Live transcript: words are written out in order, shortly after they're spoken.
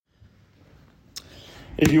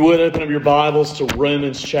If you would, open up your Bibles to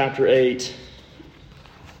Romans chapter 8.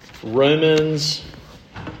 Romans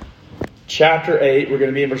chapter 8, we're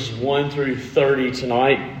going to be in verses 1 through 30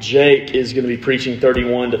 tonight. Jake is going to be preaching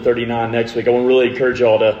 31 to 39 next week. I want to really encourage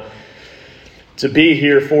y'all to be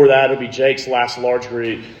here for that. It'll be Jake's last large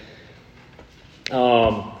group.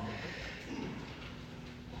 For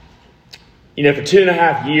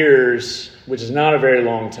 2.5 years, which is not a very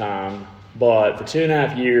long time, but for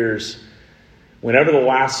 2.5 years, whenever the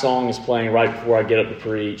last song is playing right before I get up to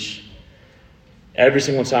preach, every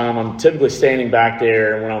single time I'm typically standing back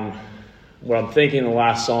there, and what I'm thinking the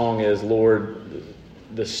last song is, Lord,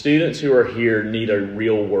 the students who are here need a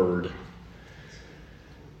real word.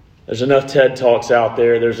 There's enough TED Talks out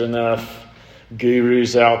there. There's enough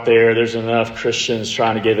gurus out there. There's enough Christians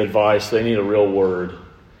trying to give advice. They need a real word.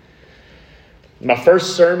 My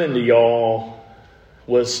first sermon to y'all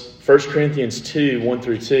was 1 Corinthians 2, 1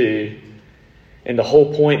 through 2. And the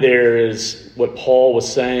whole point there is what Paul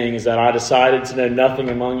was saying is that I decided to know nothing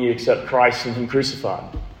among you except Christ and Him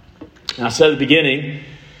crucified. And I said at the beginning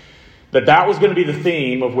that was going to be the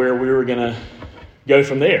theme of where we were going to go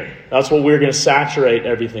from there. That's what we were going to saturate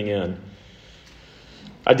everything in.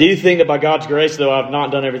 I do think that by God's grace, though I've not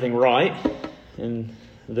done everything right, and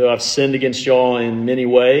though I've sinned against y'all in many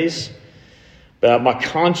ways, but my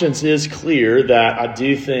conscience is clear that I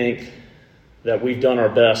do think that we've done our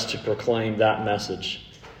best to proclaim that message.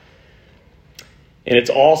 And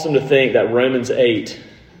it's awesome to think that Romans 8,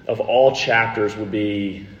 of all chapters, would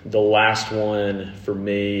be the last one for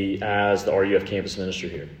me as the RUF campus minister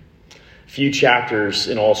here. Few chapters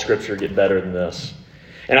in all Scripture get better than this.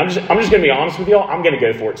 And I'm just going to be honest with y'all. I'm going to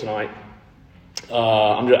go for it tonight.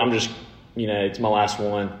 I'm just, it's my last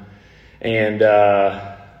one. And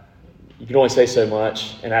you can only say so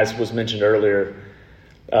much. And as was mentioned earlier,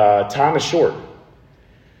 time is short.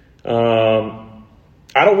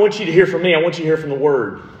 I don't want you to hear from me. I want you to hear from the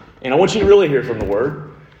Word. And I want you to really hear from the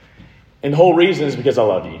Word. And the whole reason is because I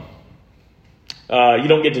love you. You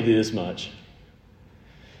don't get to do this much.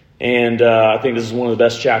 And I think this is one of the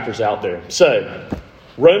best chapters out there. So,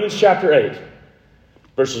 Romans chapter 8,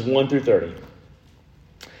 verses 1 through 30.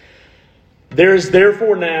 There is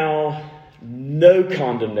therefore now no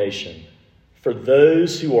condemnation for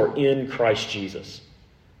those who are in Christ Jesus.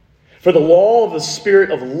 For the law of the Spirit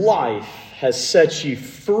of life has set you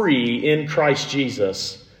free in Christ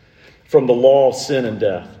Jesus from the law of sin and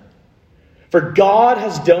death. For God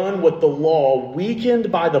has done what the law,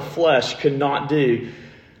 weakened by the flesh, could not do,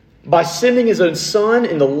 by sending His own Son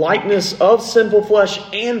in the likeness of sinful flesh,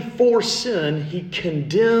 and for sin, He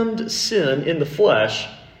condemned sin in the flesh,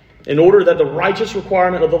 in order that the righteous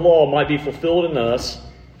requirement of the law might be fulfilled in us,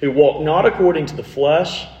 who walk not according to the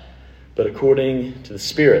flesh, but according to the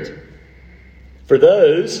Spirit. For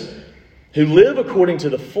those who live according to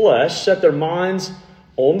the flesh set their minds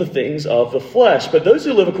on the things of the flesh, but those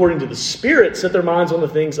who live according to the Spirit set their minds on the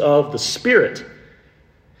things of the Spirit.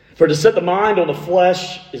 For to set the mind on the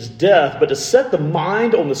flesh is death, but to set the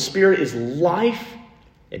mind on the Spirit is life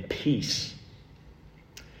and peace.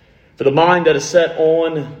 For the mind that is set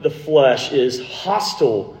on the flesh is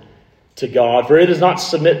hostile to God, for it does not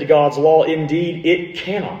submit to God's law. Indeed, it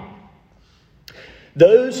cannot.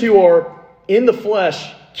 Those who are in the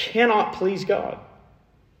flesh cannot please God.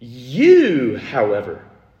 You, however,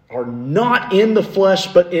 are not in the flesh,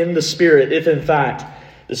 but in the Spirit, if in fact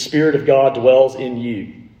the Spirit of God dwells in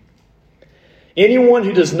you. Anyone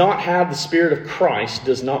who does not have the Spirit of Christ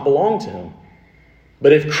does not belong to Him.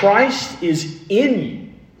 But if Christ is in you,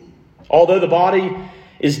 although the body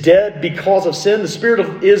is dead because of sin, the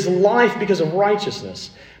Spirit is life because of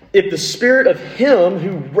righteousness. If the Spirit of Him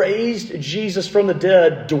who raised Jesus from the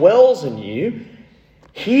dead dwells in you,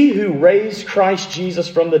 He who raised Christ Jesus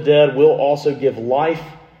from the dead will also give life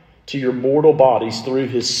to your mortal bodies through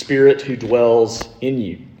His Spirit who dwells in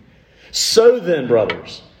you. So then,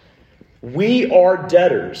 brothers, we are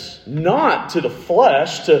debtors, not to the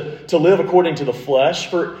flesh, to live according to the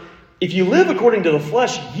flesh. For if you live according to the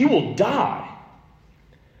flesh, you will die.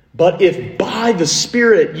 But if by the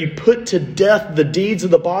Spirit you put to death the deeds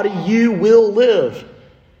of the body, you will live.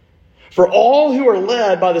 For all who are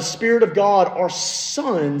led by the Spirit of God are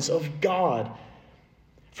sons of God.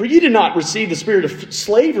 For you did not receive the spirit of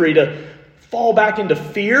slavery to fall back into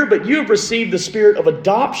fear, but you have received the Spirit of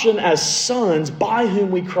adoption as sons, by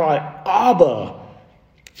whom we cry, Abba,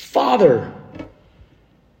 Father.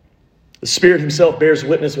 The Spirit Himself bears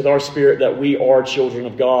witness with our spirit that we are children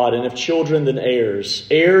of God, and if children, then heirs,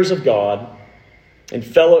 heirs of God, and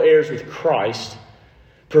fellow heirs with Christ,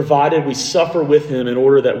 provided we suffer with Him in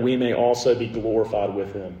order that we may also be glorified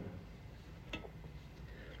with Him.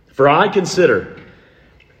 For I consider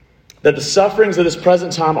that the sufferings of this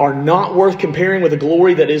present time are not worth comparing with the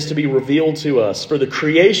glory that is to be revealed to us. For the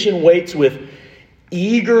creation waits with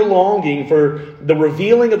eager longing for the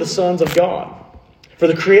revealing of the sons of God. For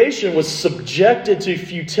the creation was subjected to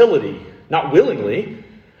futility, not willingly,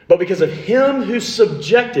 but because of him who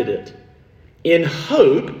subjected it, in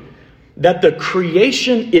hope that the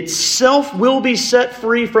creation itself will be set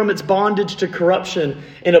free from its bondage to corruption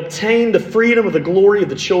and obtain the freedom of the glory of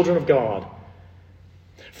the children of God.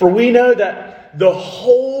 For we know that the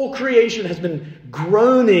whole creation has been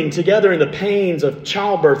groaning together in the pains of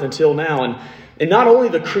childbirth until now. And not only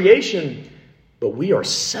the creation, but we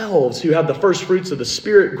ourselves, who have the first fruits of the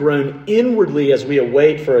Spirit, groan inwardly as we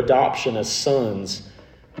await for adoption as sons,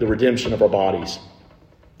 the redemption of our bodies.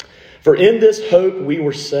 For in this hope we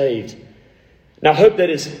were saved. Now hope that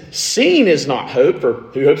is seen is not hope, for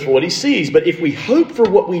who hopes for what he sees? But if we hope for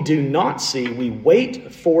what we do not see, we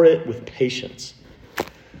wait for it with patience.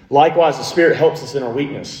 Likewise, the Spirit helps us in our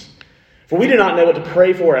weakness. For we do not know what to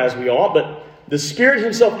pray for as we ought, but the Spirit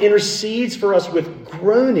himself intercedes for us with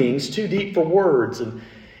groanings too deep for words. And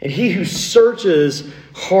he who searches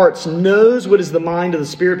hearts knows what is the mind of the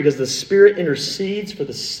Spirit, because the Spirit intercedes for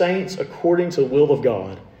the saints according to the will of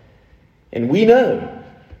God. And we know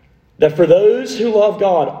that for those who love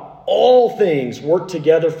God, all things work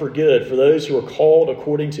together for good, for those who are called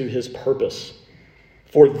according to his purpose.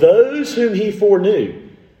 For those whom he foreknew,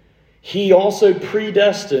 he also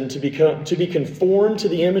predestined to be conformed to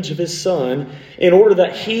the image of his Son, in order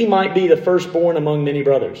that he might be the firstborn among many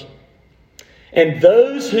brothers. And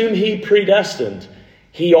those whom he predestined,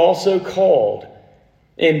 he also called.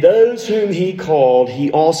 And those whom he called, he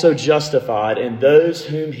also justified. And those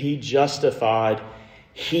whom he justified,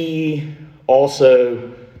 he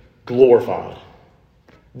also glorified.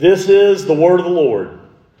 This is the word of the Lord.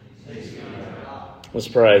 Let's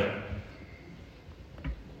pray.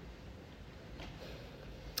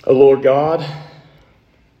 O Lord God,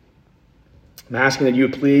 I'm asking that you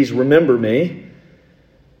would please remember me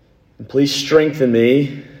and please strengthen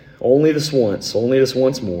me only this once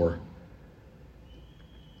more.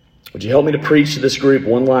 Would you help me to preach to this group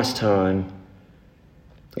one last time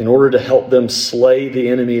in order to help them slay the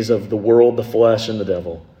enemies of the world, the flesh, and the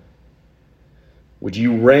devil? Would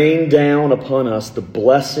you rain down upon us the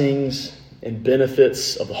blessings and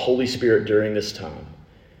benefits of the Holy Spirit during this time?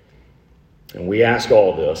 And we ask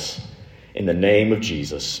all this in the name of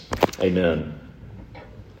Jesus. Amen.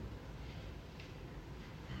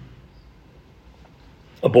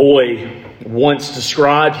 A boy once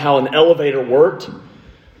described how an elevator worked,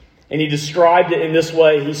 and he described it in this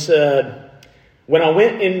way. He said, when I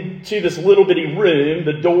went into this little bitty room,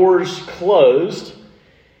 the doors closed,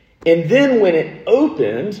 and then when it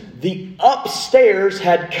opened, the upstairs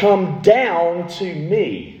had come down to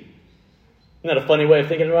me. Isn't that a funny way of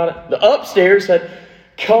thinking about it? The upstairs had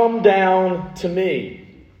come down to me.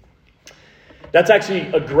 That's actually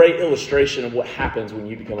a great illustration of what happens when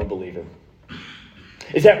you become a believer.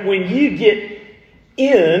 Is that when you get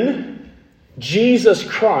in Jesus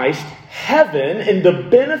Christ, heaven and the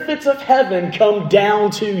benefits of heaven come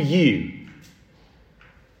down to you.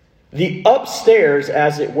 The upstairs,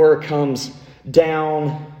 as it were, comes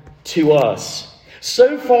down to us.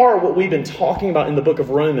 So far, what we've been talking about in the book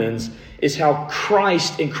of Romans is how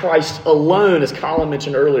Christ and Christ alone, as Colin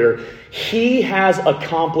mentioned earlier, he has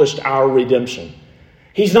accomplished our redemption.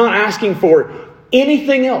 He's not asking for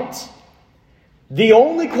anything else. The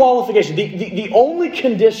only qualification, the only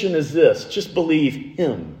condition is this: just believe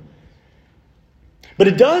him. But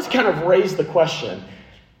it does kind of raise the question,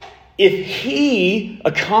 if he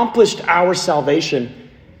accomplished our salvation,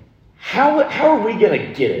 how are we going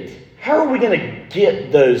to get it? How are we going to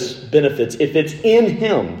get those benefits if it's in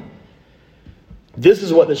him? This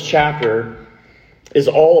is what this chapter is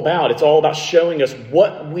all about. It's all about showing us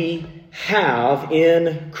what we have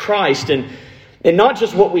in Christ. And not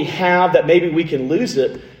just what we have that maybe we can lose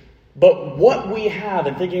it, but what we have,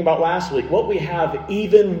 and thinking about last week, what we have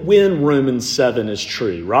even when Romans 7 is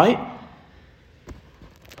true, right?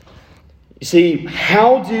 You see,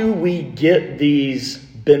 how do we get these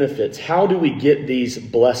benefits? How do we get these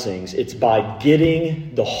blessings? It's by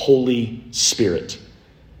getting the Holy Spirit.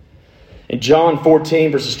 In John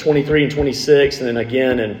 14, verses 23 and 26, and then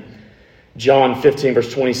again in John 15,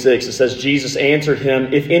 verse 26, it says, Jesus answered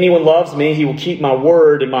him, if anyone loves me, he will keep my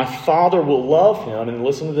word, and my Father will love him. And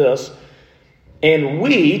listen to this. And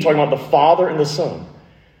we, talking about the Father and the Son,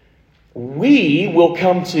 we will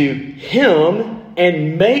come to him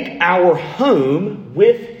and make our home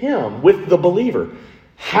with him, with the believer.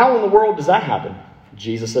 How in the world does that happen?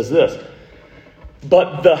 Jesus says this,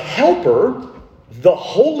 but the Helper, the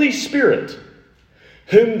Holy Spirit,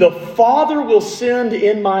 whom the Father will send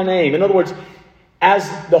in my name. In other words, as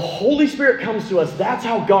the Holy Spirit comes to us, that's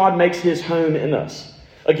how God makes his home in us.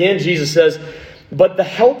 Again, Jesus says, but the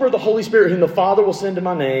Helper, the Holy Spirit, whom the Father will send in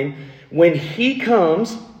my name, when he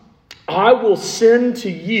comes, I will send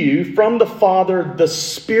to you from the Father the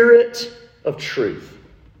Spirit of truth.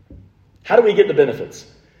 How do we get the benefits?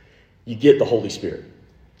 You get the Holy Spirit.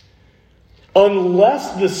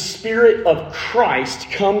 Unless the Spirit of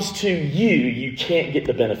Christ comes to you, you can't get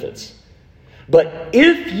the benefits. But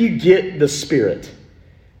if you get the Spirit,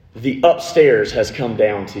 the upstairs has come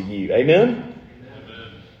down to you. Amen?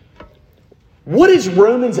 Amen. What is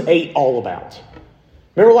Romans 8 all about?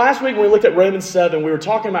 Remember last week when we looked at Romans 7, we were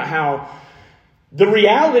talking about how the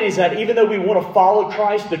reality is that even though we want to follow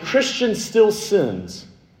Christ, the Christian still sins.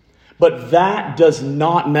 But that does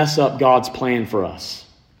not mess up God's plan for us.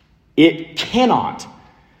 It cannot,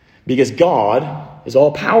 because God is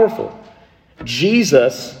all powerful.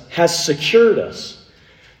 Jesus has secured us.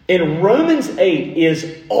 And Romans 8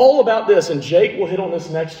 is all about this, and Jake will hit on this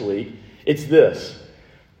next week. It's this.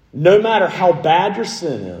 No matter how bad your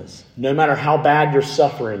sin is, no matter how bad your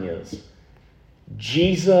suffering is,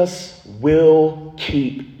 Jesus will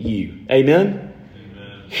keep you. Amen?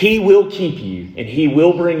 Amen. He will keep you, and he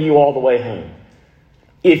will bring you all the way home.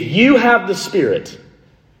 If you have the Spirit,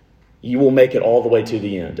 you will make it all the way to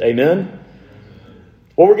the end. Amen?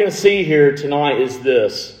 What we're going to see here tonight is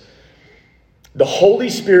this. The Holy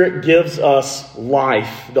Spirit gives us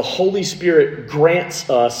life. The Holy Spirit grants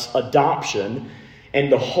us adoption. And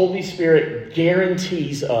the Holy Spirit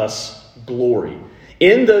guarantees us glory.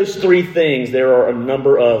 In those three things, there are a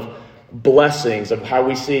number of blessings of how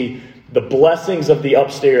we see the blessings of the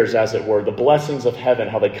upstairs, as it were. The blessings of heaven,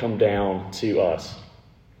 how they come down to us.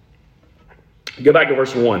 Go back to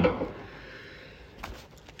verse 1.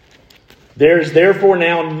 There's therefore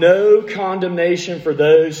now no condemnation for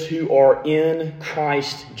those who are in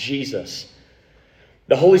Christ Jesus.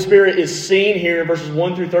 The Holy Spirit is seen here in verses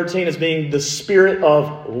 1 through 13 as being the Spirit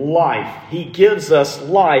of life. He gives us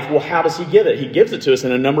life. Well, how does he give it? He gives it to us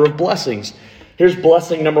in a number of blessings. Here's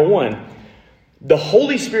blessing number 1. The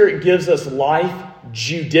Holy Spirit gives us life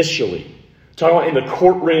judicially. Talking about in the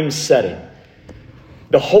courtroom setting.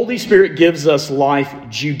 The Holy Spirit gives us life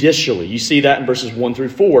judicially. You see that in verses 1 through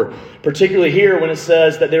 4. Particularly here when it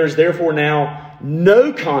says that there is therefore now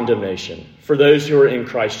no condemnation for those who are in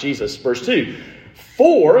Christ Jesus. Verse 2.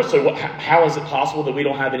 So how is it possible that we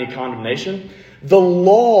don't have any condemnation? The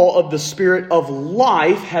law of the Spirit of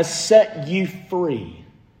life has set you free.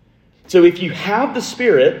 So if you have the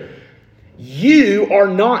Spirit, you are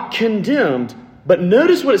not condemned. But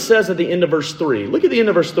notice what it says at the end of verse 3. Look at the end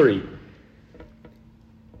of verse 3.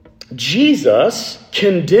 Jesus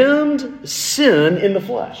condemned sin in the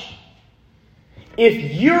flesh.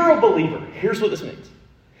 If you're a believer, here's what this means.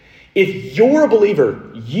 If you're a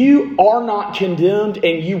believer, you are not condemned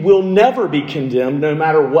and you will never be condemned no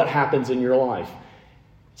matter what happens in your life.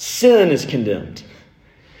 Sin is condemned.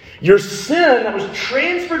 Your sin that was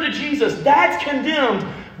transferred to Jesus, that's condemned.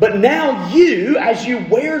 But now you, as you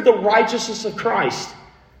wear the righteousness of Christ,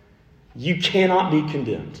 you cannot be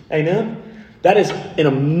condemned. Amen? That is an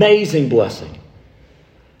amazing blessing.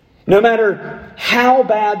 No matter how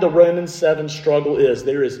bad the Romans 7 struggle is,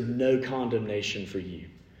 there is no condemnation for you.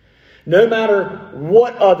 No matter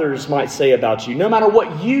what others might say about you, no matter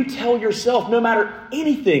what you tell yourself, no matter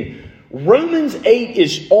anything, Romans 8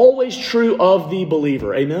 is always true of the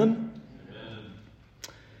believer. Amen? Amen.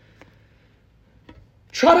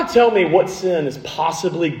 Try to tell me what sin is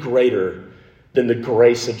possibly greater than the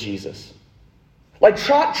grace of Jesus. Like,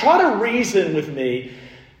 try to reason with me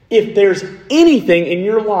if there's anything in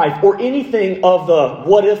your life or anything of the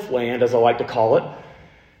what-if land, as I like to call it.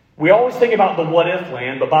 We always think about the what-if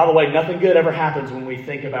land, but by the way, nothing good ever happens when we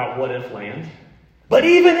think about what-if land. But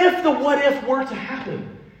even if the what-if were to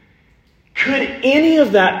happen, could any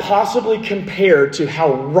of that possibly compare to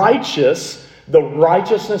how righteous the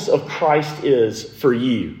righteousness of Christ is for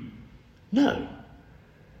you? No.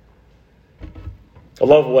 I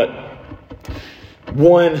love what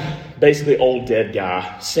one basically old dead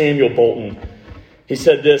guy, Samuel Bolton, he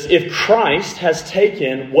said this: if Christ has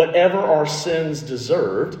taken whatever our sins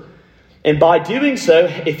deserved, and by doing so,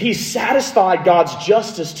 if he satisfied God's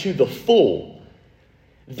justice to the full,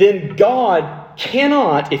 then God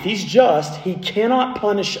cannot, if he's just, he cannot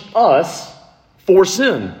punish us for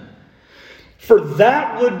sin. For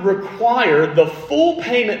that would require the full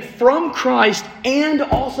payment from Christ and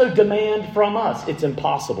also demand from us. It's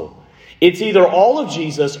impossible. It's either all of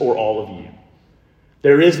Jesus or all of you.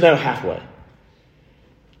 There is no halfway.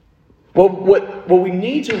 Well, what we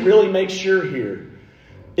need to really make sure here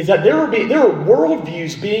is that there are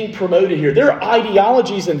worldviews being promoted here. There are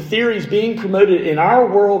ideologies and theories being promoted in our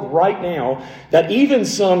world right now that even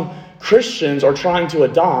some Christians are trying to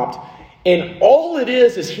adopt. And all it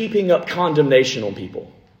is heaping up condemnation on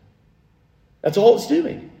people. That's all it's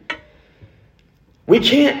doing. We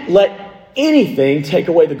can't let anything take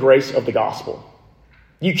away the grace of the gospel.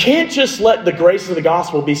 You can't just let the grace of the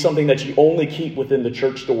gospel be something that you only keep within the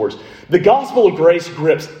church doors. The gospel of grace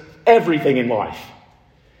grips everything in life.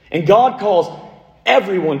 And God calls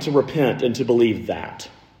everyone to repent and to believe that.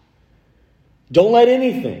 Don't let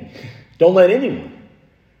anyone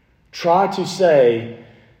try to say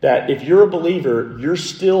that if you're a believer, you're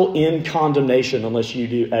still in condemnation unless you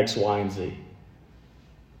do X, Y, and Z.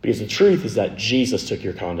 Because the truth is that Jesus took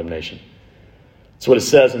your condemnation. That's what it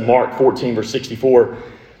says in Mark 14, verse 64.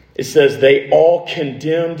 It says, they all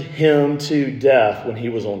condemned him to death when he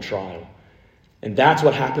was on trial. And that's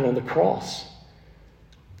what happened on the cross.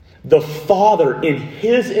 The Father, in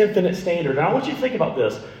his infinite standard, and I want you to think about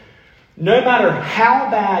this. No matter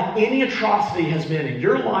how bad any atrocity has been in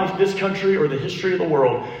your life, this country, or the history of the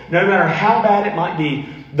world, no matter how bad it might be,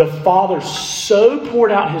 the Father so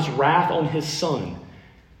poured out his wrath on his Son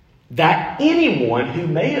that anyone who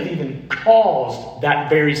may have even caused that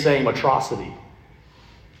very same atrocity,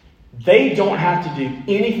 they don't have to do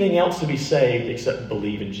anything else to be saved except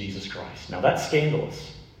believe in Jesus Christ. Now that's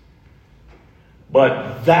scandalous.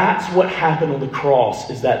 But that's what happened on the cross,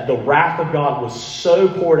 is that the wrath of God was so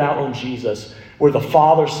poured out on Jesus, where the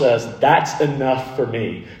Father says, that's enough for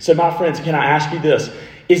me. So my friends, can I ask you this?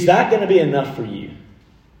 Is that going to be enough for you?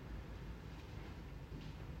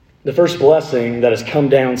 The first blessing that has come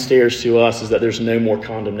downstairs to us is that there's no more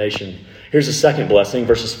condemnation. Here's the second blessing,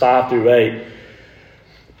 verses 5 through 8.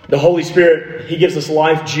 The Holy Spirit, he gives us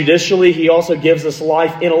life judicially. He also gives us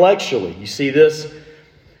life intellectually. You see this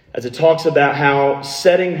as it talks about how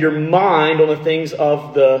setting your mind on the things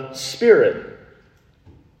of the Spirit.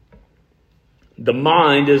 The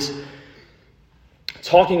mind is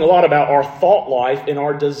talking a lot about our thought life and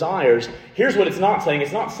our desires. Here's what it's not saying.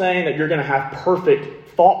 It's not saying that you're going to have perfect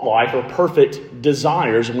thought life or perfect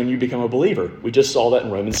desires when you become a believer. We just saw that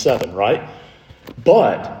in Romans 7, right?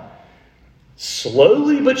 But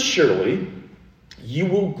slowly but surely, you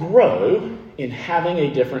will grow in having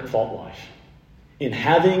a different thought life, in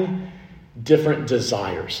having different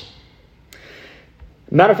desires.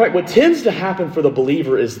 Matter of fact, what tends to happen for the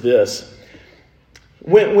believer is this.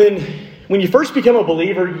 When you first become a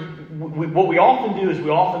believer, what we often do is we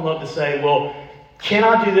often love to say, well, can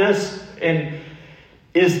I do this? And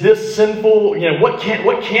is this sinful? What can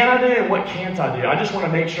I do and what can't I do? I just want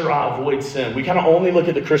to make sure I avoid sin. We kind of only look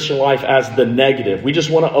at the Christian life as the negative. We just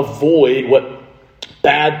want to avoid what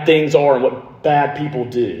bad things are and what bad people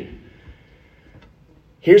do.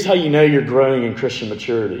 Here's how you know you're growing in Christian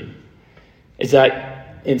maturity. Is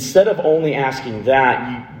that instead of only asking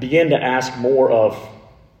that, you begin to ask more of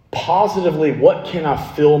positively, what can I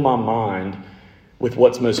fill my mind with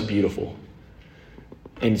what's most beautiful?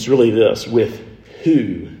 And it's really this, with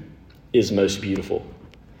who is most beautiful.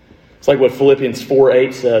 It's like what Philippians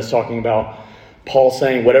 4:8 says, talking about Paul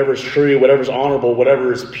saying, whatever is true, whatever is honorable,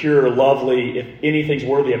 whatever is pure, lovely, if anything's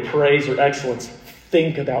worthy of praise or excellence,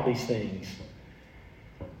 think about these things.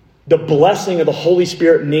 The blessing of the Holy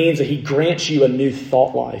Spirit means that he grants you a new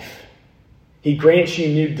thought life. He grants you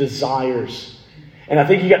new desires. And I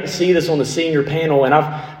think you got to see this on the senior panel, and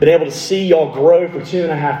I've been able to see y'all grow for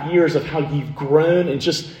 2.5 years of how you've grown and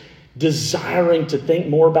just desiring to think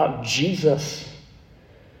more about Jesus.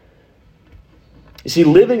 You see,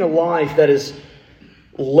 living a life that is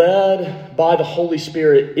led by the Holy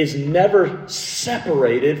Spirit is never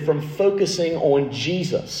separated from focusing on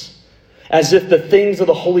Jesus, as if the things of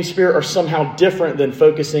the Holy Spirit are somehow different than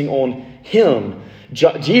focusing on Him.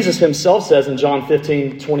 Jesus himself says in John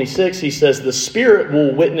 15:26, he says, the Spirit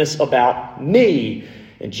will witness about me.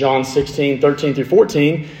 In John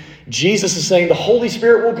 16:13-14, Jesus is saying the Holy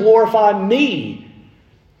Spirit will glorify me.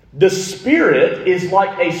 The Spirit is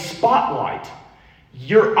like a spotlight.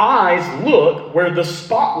 Your eyes look where the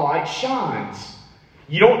spotlight shines.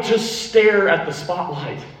 You don't just stare at the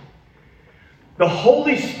spotlight. The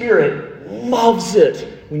Holy Spirit loves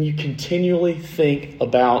it when you continually think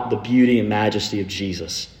about the beauty and majesty of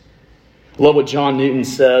Jesus. I love what John Newton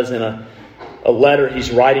says in a letter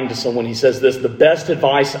he's writing to someone. He says this, the best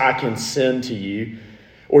advice I can send to you,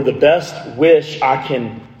 or the best wish I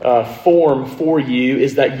can form for you,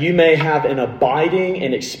 is that you may have an abiding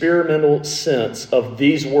and experimental sense of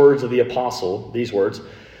these words of the apostle, these words,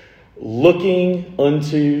 looking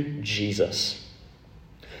unto Jesus.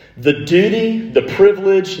 The duty, the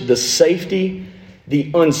privilege, the safety, the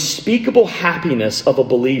unspeakable happiness of a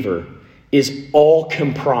believer is all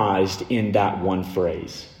comprised in that one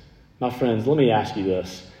phrase. My friends, let me ask you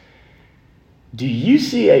this. Do you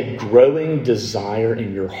see a growing desire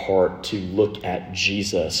in your heart to look at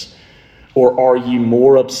Jesus? Or are you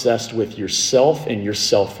more obsessed with yourself and your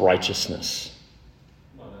self-righteousness?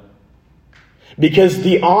 Because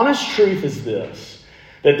the honest truth is this,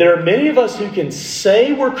 that there are many of us who can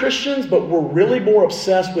say we're Christians, but we're really more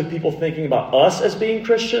obsessed with people thinking about us as being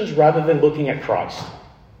Christians rather than looking at Christ.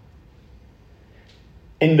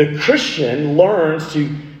 And the Christian learns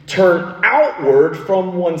to turn outward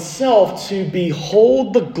from oneself to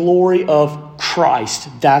behold the glory of Christ.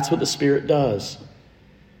 That's what the Spirit does.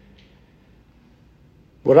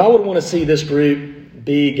 What I would want to see this group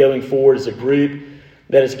be going forward is a group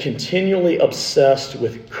that is continually obsessed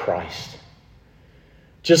with Christ.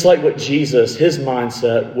 Just like what Jesus, his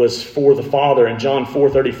mindset was for the Father. In John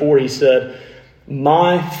 4:34, he said,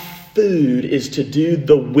 "My food is to do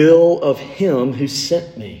the will of him who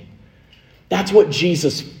sent me." That's what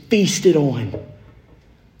Jesus feasted on.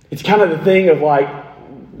 It's kind of the thing of like,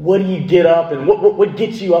 what do you get up and what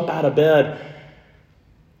gets you up out of bed?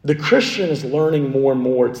 The Christian is learning more and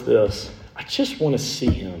more. It's this: I just want to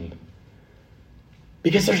see him.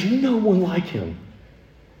 Because there's no one like him.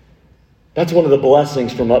 That's one of the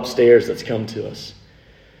blessings from upstairs that's come to us.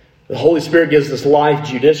 The Holy Spirit gives us life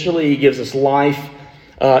judicially. He gives us life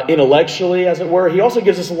intellectually, as it were. He also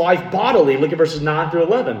gives us life bodily. Look at verses 9 through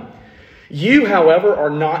 11. "You, however, are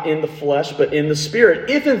not in the flesh, but in the Spirit,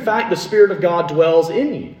 if in fact the Spirit of God dwells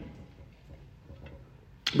in you."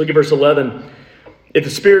 Look at verse 11. "If the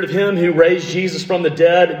Spirit of him who raised Jesus from the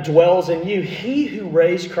dead dwells in you, he who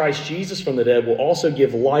raised Christ Jesus from the dead will also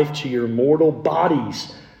give life to your mortal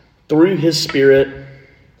bodies through his Spirit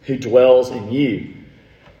who dwells in you."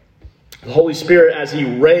 The Holy Spirit, as he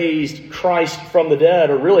raised Christ from the dead,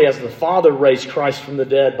 or really as the Father raised Christ from the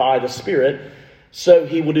dead by the Spirit, so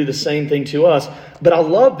he will do the same thing to us. But I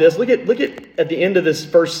love this. Look at the end of this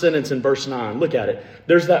first sentence in verse 9. Look at it.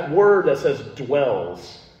 There's that word that says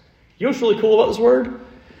dwells. You know what's really cool about this word?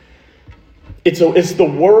 It's the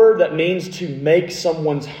word that means to make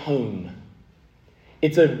someone's home.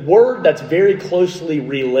 It's a word that's very closely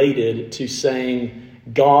related to saying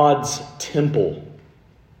God's temple.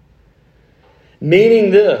 Meaning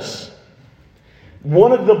this: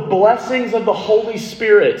 one of the blessings of the Holy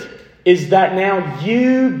Spirit is that now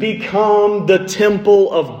you become the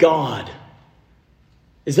temple of God.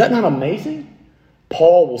 Is that not amazing?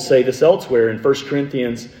 Paul will say this elsewhere in 1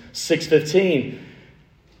 Corinthians 6:15.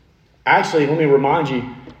 Actually, let me remind you,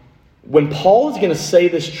 when Paul is going to say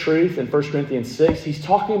this truth in 1 Corinthians 6, he's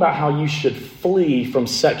talking about how you should flee from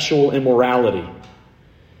sexual immorality.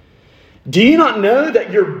 Do you not know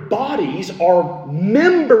that your bodies are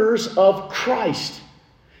members of Christ?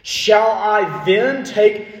 Shall I then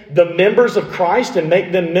take the members of Christ and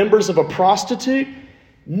make them members of a prostitute?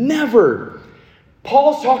 Never.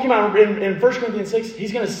 Paul's talking about in 1 Corinthians 6,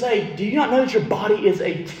 he's going to say, do you not know that your body is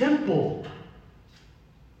a temple?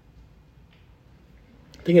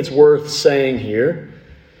 I think it's worth saying here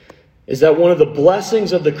is that one of the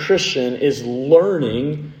blessings of the Christian is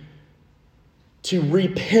learning to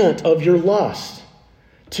repent of your lust,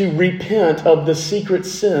 to repent of the secret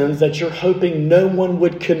sins that you're hoping no one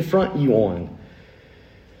would confront you on.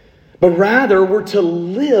 But rather, we're to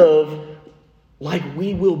live like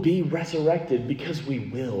we will be resurrected, because we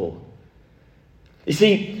will. You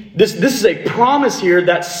see, this is a promise here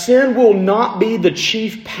that sin will not be the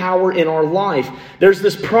chief power in our life. There's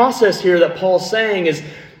this process here that Paul's saying is,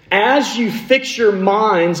 as you fix your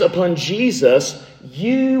minds upon Jesus,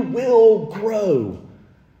 you will grow.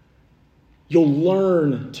 You'll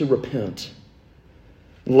learn to repent.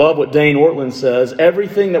 Love what Dane Ortland says.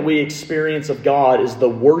 Everything that we experience of God is the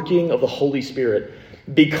working of the Holy Spirit.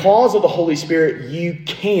 Because of the Holy Spirit, you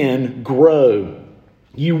can grow.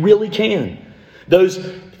 You really can. Those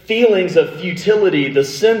feelings of futility, the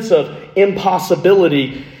sense of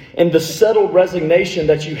impossibility, and the settled resignation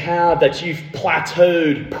that you have, that you've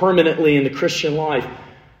plateaued permanently in the Christian life,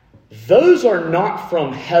 those are not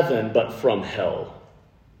from heaven, but from hell.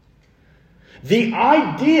 The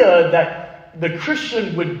idea that the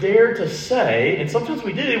Christian would dare to say, and sometimes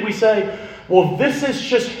we do, we say, well, this is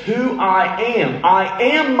just who I am. I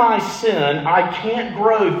am my sin. I can't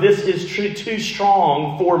grow. This is too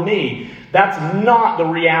strong for me. That's not the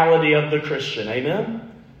reality of the Christian.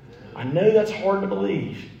 Amen? I know that's hard to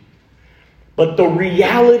believe. But the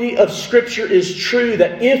reality of Scripture is true,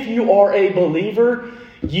 that if you are a believer,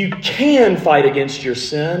 you can fight against your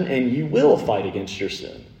sin, and you will fight against your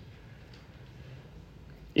sin.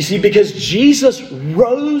 You You see, because Jesus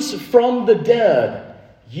rose from the dead,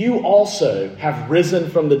 you also have risen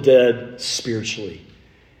from the dead spiritually.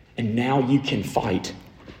 And now you can fight.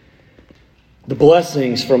 The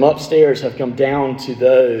blessings from upstairs have come down to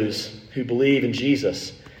those who believe in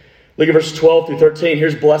Jesus. Look at verses 12 through 13.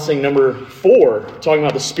 Here's blessing number 4, talking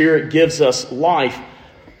about the Spirit gives us life.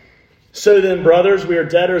 So then, brothers, we are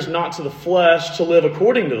debtors not to the flesh to live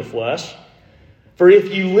according to the flesh. For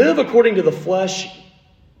if you live according to the flesh,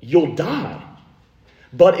 you'll die.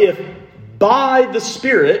 But if by the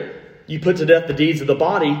Spirit you put to death the deeds of the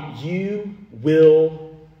body, you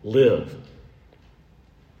will live.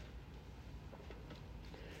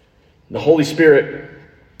 The Holy Spirit,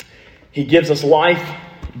 He gives us life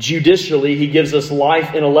judicially. He gives us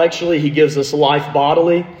life intellectually. He gives us life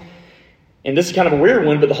bodily. And this is kind of a weird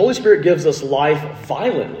one, but the Holy Spirit gives us life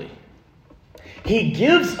violently. He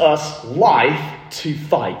gives us life to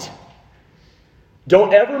fight.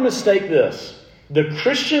 Don't ever mistake this. The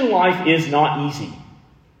Christian life is not easy.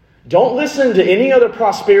 Don't listen to any other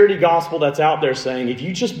prosperity gospel that's out there saying, if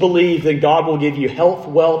you just believe, then God will give you health,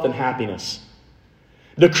 wealth, and happiness.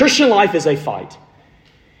 The Christian life is a fight.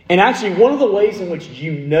 And actually, one of the ways in which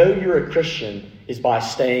you know you're a Christian is by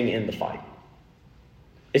staying in the fight.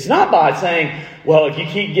 It's not by saying, well, if you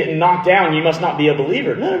keep getting knocked down, you must not be a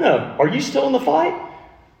believer. No. Are you still in the fight?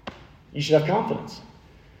 You should have confidence.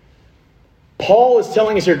 Paul is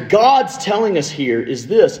telling us here, God's telling us here is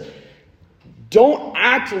this. Don't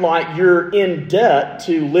act like you're in debt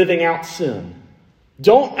to living out sin.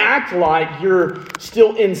 Don't act like you're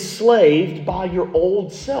still enslaved by your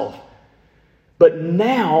old self. But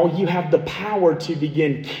now you have the power to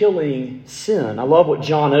begin killing sin. I love what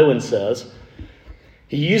John Owen says.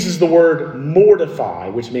 He uses the word mortify,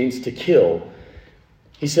 which means to kill.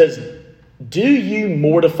 He says, do you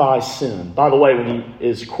mortify sin? By the way, when he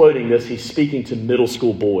is quoting this, he's speaking to middle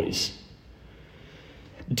school boys.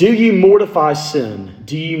 Do you mortify sin?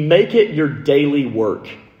 Do you make it your daily work?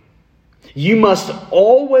 You must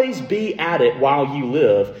always be at it while you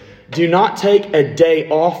live. Do not take a day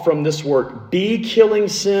off from this work. Be killing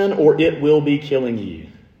sin or it will be killing you.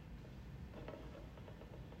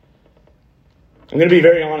 I'm going to be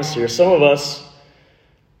very honest here. Some of us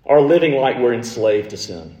are living like we're enslaved to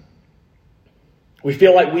sin. We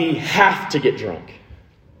feel like we have to get drunk.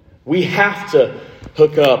 We have to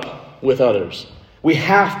hook up with others. We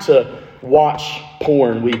have to watch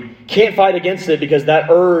porn. We can't fight against it because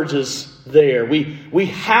that urge is there. We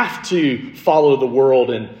have to follow the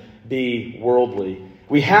world and be worldly.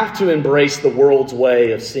 We have to embrace the world's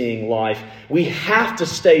way of seeing life. We have to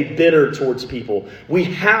stay bitter towards people. We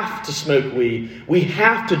have to smoke weed. We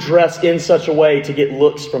have to dress in such a way to get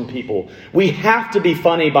looks from people. We have to be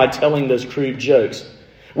funny by telling those crude jokes.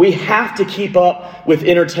 We have to keep up with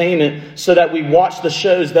entertainment so that we watch the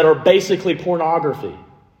shows that are basically pornography.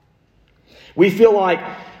 We feel like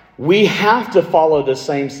we have to follow the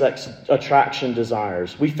same-sex attraction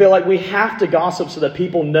desires. We feel like we have to gossip so that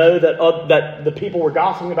people know that the people we're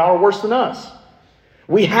gossiping about are worse than us.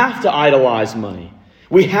 We have to idolize money.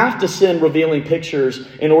 We have to send revealing pictures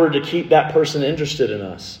in order to keep that person interested in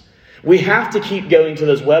us. We have to keep going to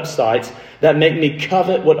those websites that make me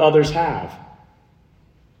covet what others have.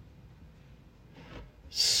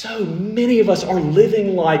 So many of us are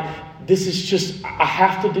living like this is just, I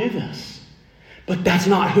have to do this. But that's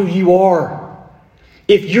not who you are.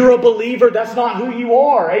 If you're a believer, that's not who you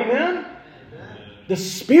are. Amen? The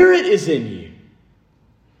Spirit is in you.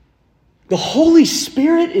 The Holy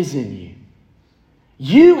Spirit is in you.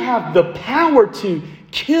 You have the power to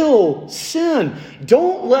kill sin.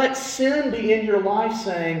 Don't let sin be in your life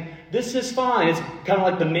saying, this is fine. It's kind of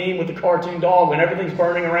like the meme with the cartoon dog when everything's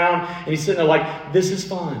burning around and he's sitting there like, this is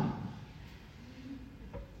fine.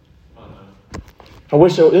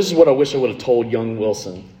 This is what I wish I would have told young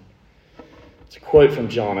Wilson. It's a quote from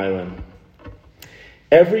John Owen.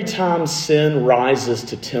 Every time sin rises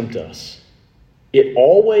to tempt us, it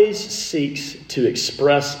always seeks to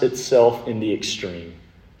express itself in the extreme.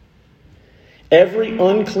 Every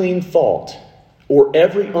unclean thought or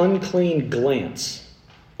every unclean glance,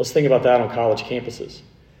 let's think about that on college campuses.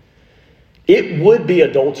 It would be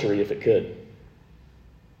adultery if it could.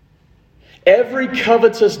 Every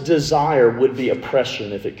covetous desire would be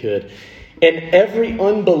oppression if it could. And every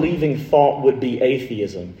unbelieving thought would be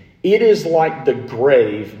atheism. It is like the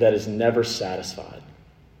grave that is never satisfied.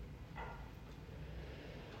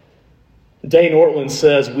 Dane Ortland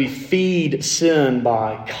says we feed sin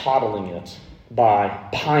by coddling it, by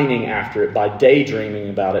pining after it, by daydreaming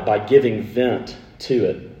about it, by giving vent to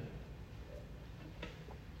it.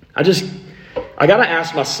 I got to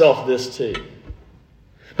ask myself this too.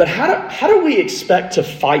 But how do we expect to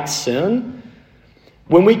fight sin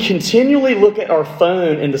when we continually look at our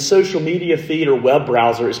phone and the social media feed or web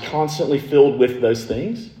browser is constantly filled with those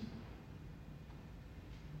things?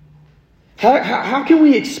 How can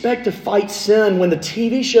we expect to fight sin when the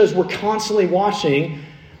TV shows we're constantly watching,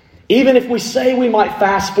 even if we say we might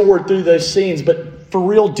fast forward through those scenes, but for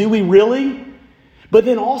real, do we really? But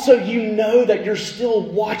then also you know that you're still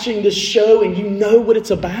watching this show and you know what it's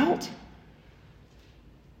about?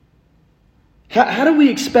 How do we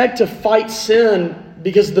expect to fight sin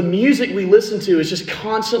because the music we listen to is just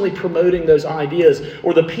constantly promoting those ideas,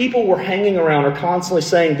 or the people we're hanging around are constantly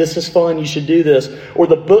saying, this is fun, you should do this, or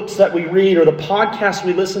the books that we read, or the podcasts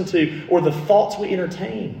we listen to, or the thoughts we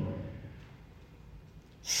entertain?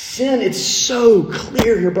 Sin, it's so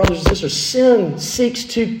clear here, brothers and sisters. Sin seeks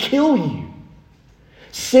to kill you.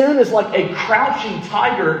 Sin is like a crouching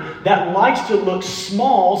tiger that likes to look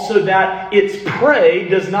small so that its prey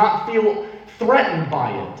does not feel threatened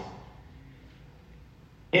by it.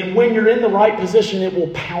 And when you're in the right position, it will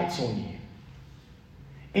pounce on you.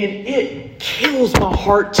 And it kills my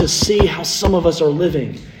heart to see how some of us are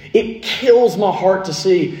living. It kills my heart to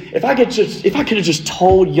see. If I could have just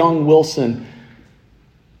told young Wilson,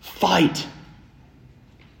 fight.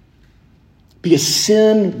 Because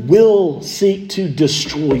sin will seek to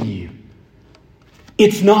destroy you.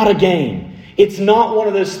 It's not a game. It's not one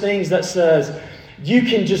of those things that says, you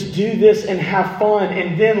can just do this and have fun,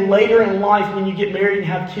 and then later in life, when you get married and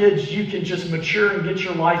have kids, you can just mature and get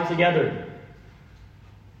your life together.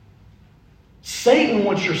 Satan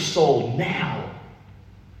wants your soul now.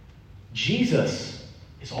 Jesus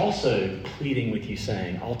is also pleading with you,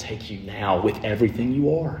 saying, I'll take you now with everything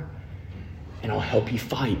you are, and I'll help you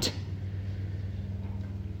fight.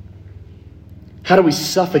 How do we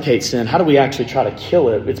suffocate sin? How do we actually try to kill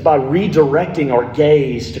it? It's by redirecting our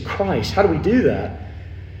gaze to Christ. How do we do that?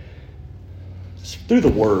 It's through the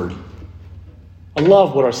Word. I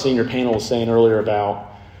love what our senior panel was saying earlier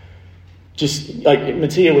about, just like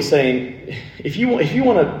Mattia was saying, if you want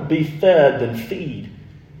to be fed, then feed.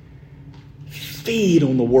 Feed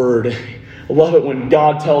on the Word. I love it when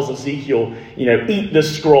God tells Ezekiel, eat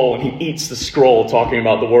this scroll, and he eats the scroll, talking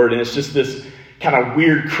about the Word, and it's just this kind of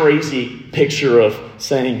weird, crazy picture of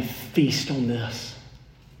saying, feast on this.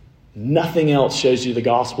 Nothing else shows you the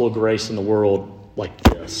gospel of grace in the world like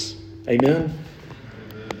this. Amen?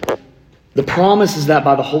 The promise is that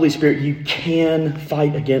by the Holy Spirit you can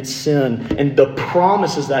fight against sin. And the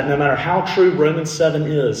promise is that no matter how true Romans 7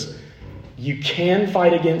 is, you can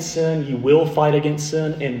fight against sin, you will fight against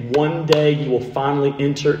sin, and one day you will finally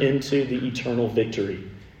enter into the eternal victory.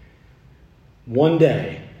 One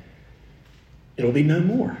day, it'll be no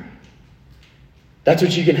more. That's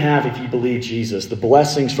what you can have if you believe Jesus. The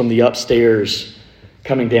blessings from the upstairs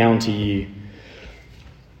coming down to you.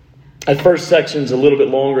 That first section's a little bit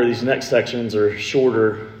longer. These next sections are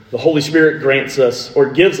shorter. The Holy Spirit grants us, or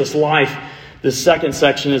gives us life. This second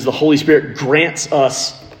section is the Holy Spirit grants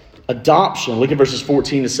us adoption. Look at verses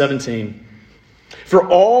 14 to 17. For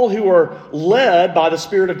all who are led by the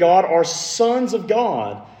Spirit of God are sons of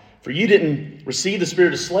God. For you didn't receive the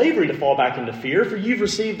spirit of slavery to fall back into fear, for you've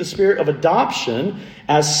received the spirit of adoption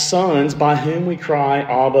as sons, by whom we cry,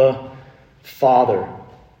 Abba, Father.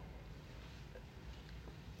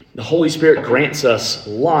 The Holy Spirit grants us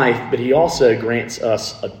life, but He also grants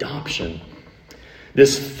us adoption.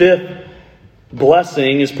 This fifth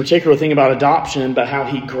blessing is a particular thing about adoption, but how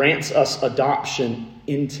He grants us adoption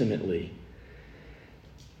intimately.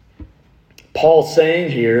 Paul's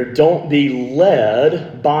saying here, don't be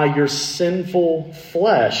led by your sinful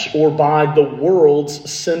flesh or by the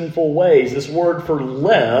world's sinful ways. This word for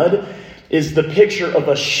led is the picture of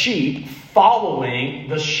a sheep following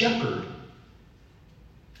the shepherd.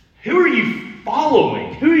 Who are you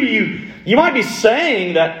following? Who are you? You might be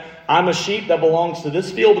saying that I'm a sheep that belongs to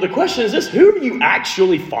this field, but the question is this: who are you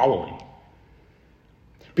actually following?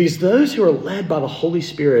 Because those who are led by the Holy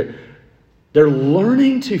Spirit, they're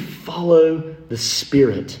learning to follow the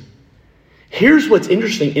Spirit. Here's what's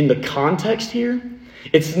interesting in the context here.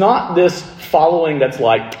 It's not this following that's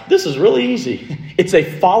like, this is really easy. It's a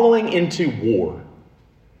following into war.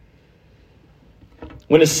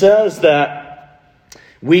 When it says that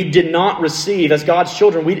we did not receive, as God's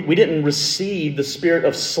children, we didn't receive the spirit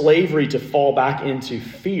of slavery to fall back into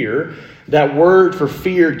fear. That word for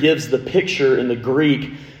fear gives the picture in the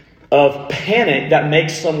Greek of panic that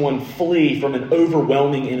makes someone flee from an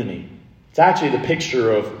overwhelming enemy. It's actually the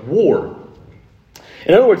picture of war.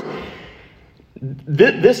 In other words,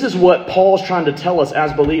 this is what Paul's trying to tell us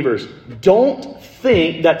as believers. Don't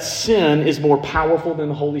think that sin is more powerful than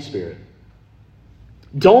the Holy Spirit.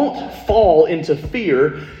 Don't fall into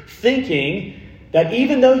fear thinking that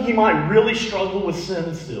even though you might really struggle with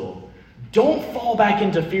sin still, don't fall back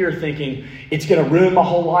into fear thinking it's going to ruin my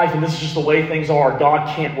whole life and this is just the way things are.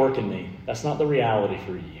 God can't work in me. That's not the reality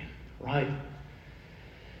for you, right?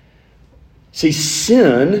 See,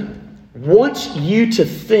 sin wants you to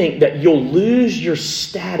think that you'll lose your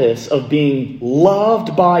status of being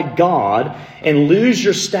loved by God and lose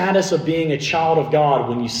your status of being a child of God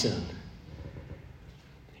when you sin.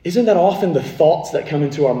 Isn't that often the thoughts that come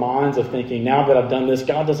into our minds of thinking, now that I've done this,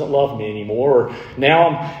 God doesn't love me anymore? Or now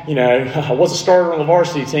I was a starter on the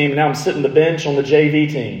varsity team and now I'm sitting the bench on the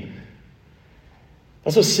JV team.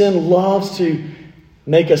 That's what sin loves to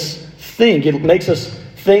make us think. It makes us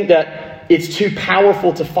think that it's too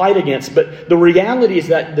powerful to fight against. But the reality is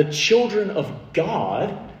that the children of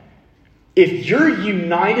God, if you're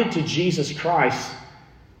united to Jesus Christ,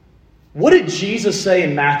 what did Jesus say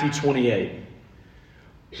in Matthew 28?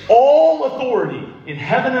 All authority in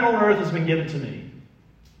heaven and on earth has been given to me.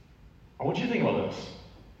 I want you to think about this.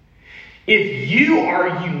 If you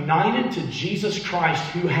are united to Jesus Christ,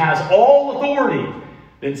 who has all authority,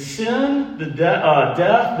 then sin,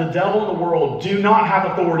 death, the devil, and the world do not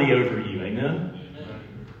have authority over you. Amen?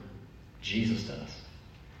 Jesus does.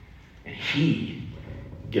 And He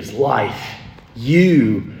gives life.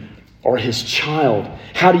 You are His child.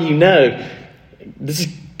 How do you know? This is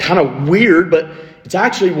kind of weird, but it's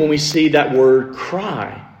actually when we see that word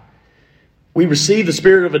cry. We receive the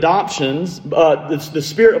spirit of adoption, the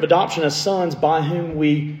spirit of adoption as sons by whom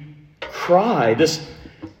we cry. This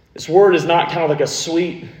word is not kind of like a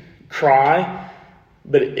sweet cry,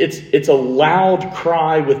 but it's a loud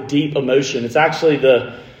cry with deep emotion. It's actually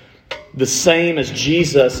the same as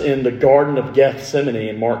Jesus in the Garden of Gethsemane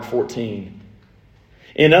in Mark 14.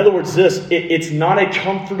 In other words, it's not a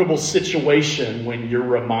comfortable situation when you're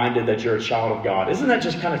reminded that you're a child of God. Isn't that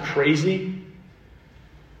just kind of crazy?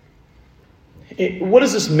 What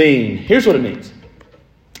does this mean? Here's what it means.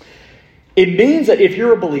 It means that if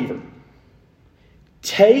you're a believer,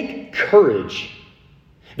 take courage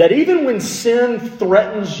that even when sin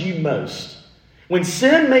threatens you most, when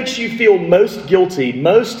sin makes you feel most guilty,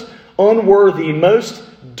 most unworthy, most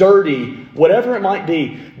dirty, whatever it might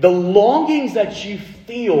be, the longings that you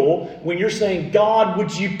feel when you're saying, God,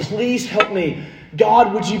 would you please help me?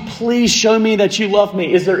 God, would you please show me that you love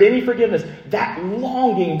me? Is there any forgiveness? That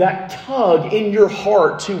longing, that tug in your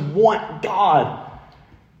heart to want God,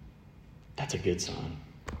 that's a good sign.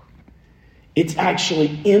 It's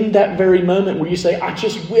actually in that very moment where you say, I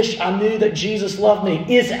just wish I knew that Jesus loved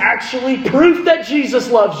me, is actually proof that Jesus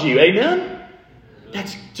loves you. Amen?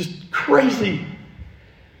 That's just crazy.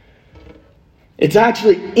 It's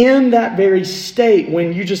actually in that very state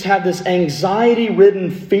when you just have this anxiety-ridden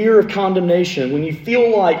fear of condemnation, when you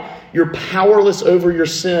feel like you're powerless over your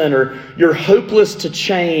sin or you're hopeless to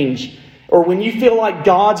change, or when you feel like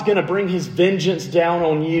God's going to bring His vengeance down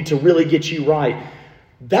on you to really get you right.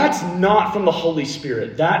 That's not from the Holy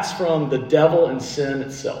Spirit. That's from the devil and sin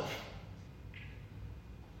itself.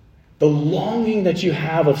 The longing that you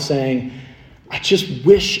have of saying, I just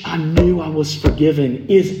wish I knew I was forgiven,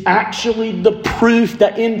 is actually the proof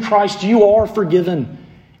that in Christ you are forgiven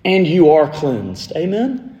and you are cleansed.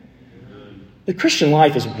 Amen? The Christian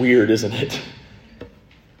life is weird, isn't it?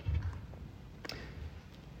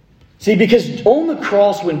 See, because on the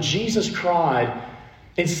cross when Jesus cried,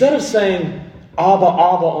 instead of saying, Abba,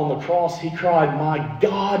 Abba on the cross, He cried, my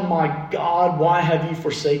God, why have you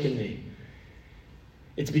forsaken me?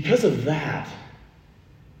 It's because of that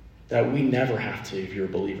we never have to if you're a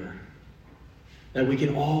believer. That we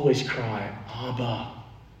can always cry, Abba,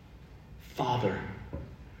 Father.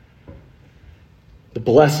 The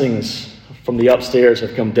blessings from the upstairs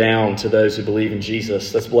have come down to those who believe in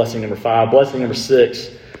Jesus. That's blessing number 5. Blessing number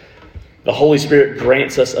 6. The Holy Spirit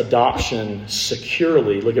grants us adoption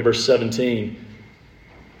securely. Look at verse 17.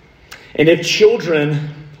 And if children,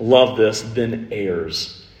 love this, then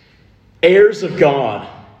heirs. Heirs of God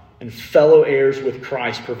and fellow heirs with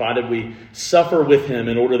Christ, provided we suffer with Him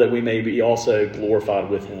in order that we may be also glorified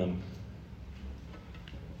with Him.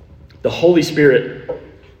 The Holy Spirit,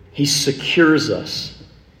 He secures us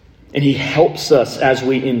and He helps us as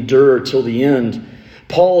we endure till the end.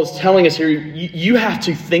 Paul is telling us here, you have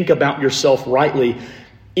to think about yourself rightly.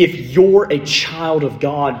 If you're a child of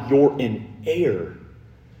God, you're an heir.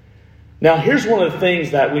 Now, here's one of the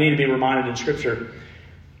things that we need to be reminded in Scripture.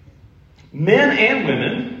 Men and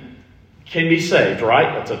women can be saved,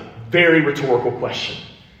 right? That's a very rhetorical question.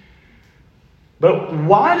 But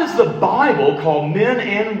why does the Bible call men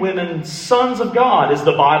and women sons of God? Is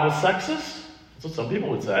the Bible sexist? That's what some people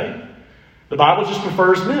would say. The Bible just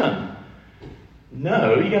prefers men.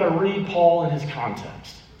 No, you got to read Paul in his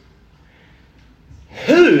context.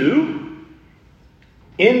 Who,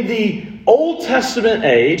 in the Old Testament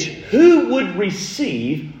age, who would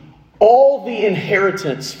receive all the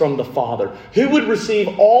inheritance from the Father? Who would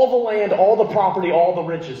receive all the land, all the property, all the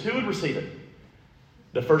riches? Who would receive it?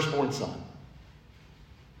 The firstborn son.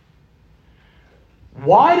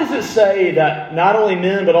 Why does it say that not only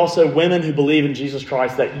men but also women who believe in Jesus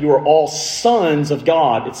Christ, that you are all sons of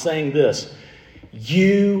God? It's saying this: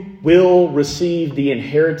 you will receive the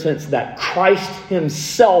inheritance that Christ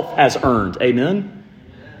himself has earned. Amen?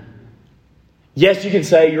 Yes, you can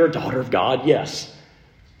say you're a daughter of God. Yes.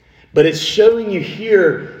 But it's showing you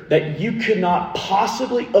here that you could not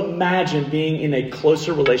possibly imagine being in a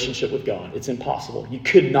closer relationship with God. It's impossible. You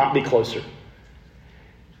could not be closer.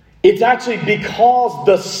 It's actually because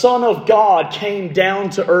the Son of God came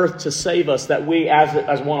down to earth to save us that we,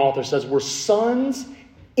 as one author says, we're sons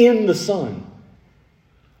in the Son.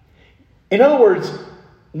 In other words,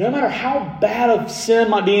 no matter how bad of sin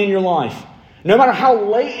might be in your life, no matter how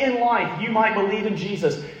late in life you might believe in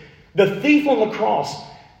Jesus, the thief on the cross,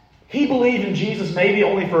 he believed in Jesus maybe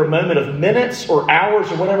only for a moment of minutes or hours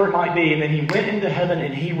or whatever it might be, and then he went into heaven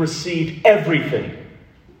and he received everything.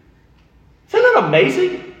 Isn't that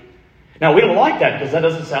amazing? Now, we don't like that because that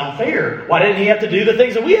doesn't sound fair. Why didn't he have to do the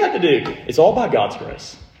things that we had to do? It's all by God's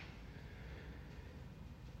grace.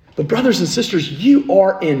 But brothers and sisters, you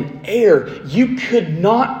are an heir. You could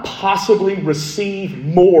not possibly receive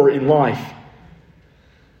more in life.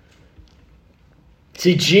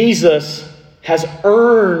 See, Jesus has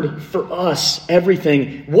earned for us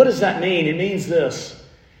everything. What does that mean? It means this: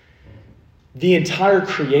 the entire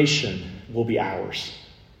creation will be ours.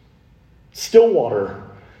 Stillwater,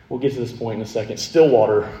 we'll get to this point in a second.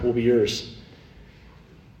 Stillwater will be yours.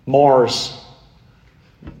 Mars,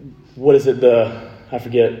 what is it? I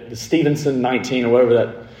forget, the Stevenson 19 or whatever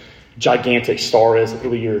that gigantic star is, it'll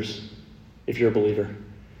be yours if you're a believer.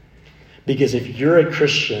 Because if you're a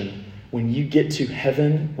Christian, when you get to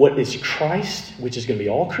heaven, what is Christ, which is going to be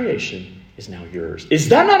all creation, is now yours. Is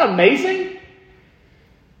that not amazing? I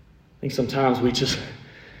think sometimes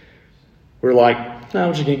we're like, no,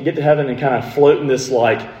 we're just going to get to heaven and kind of float in this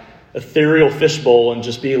like ethereal fishbowl and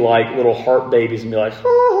just be like little heart babies and be like,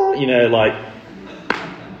 oh, like.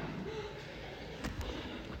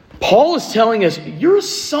 Paul is telling us, you're a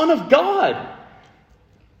son of God.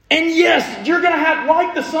 And yes, you're going to have,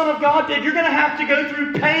 like the Son of God did, you're going to have to go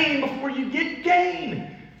through pain before you get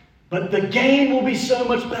gain. But the gain will be so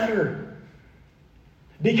much better.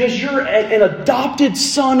 Because you're an adopted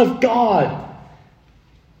son of God.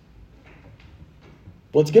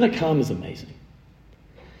 What's going to come is amazing.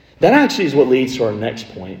 That actually is what leads to our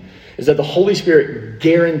next point, is that the Holy Spirit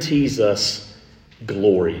guarantees us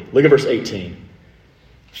glory. Look at verse 18.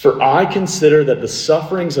 For I consider that the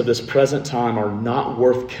sufferings of this present time are not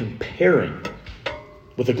worth comparing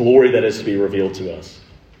with the glory that is to be revealed to us.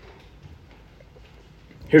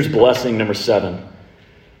 Here's blessing number 7.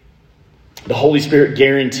 The Holy Spirit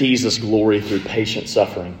guarantees us glory through patient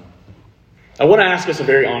suffering. I want to ask us a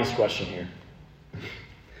very honest question here.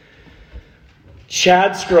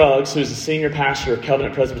 Chad Scruggs, who's the senior pastor of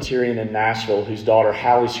Covenant Presbyterian in Nashville, whose daughter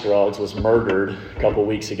Hallie Scruggs was murdered a couple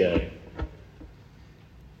weeks ago.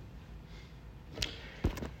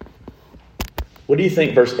 What do you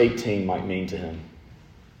think verse 18 might mean to him?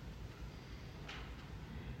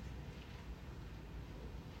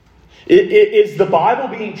 Is the Bible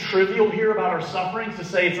being trivial here about our sufferings to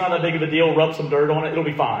say it's not that big of a deal, rub some dirt on it, it'll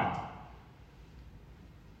be fine?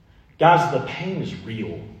 Guys, the pain is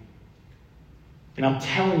real. And I'm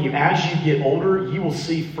telling you, as you get older, you will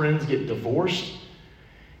see friends get divorced.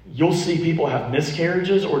 You'll see people have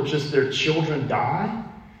miscarriages or just their children die.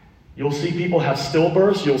 You'll see people have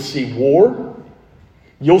stillbirths. You'll see war.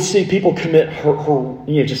 You'll see people commit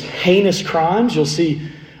just heinous crimes.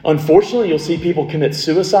 Unfortunately, you'll see people commit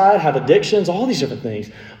suicide, have addictions, all these different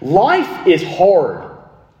things. Life is hard.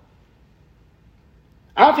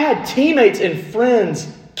 I've had teammates and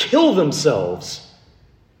friends kill themselves.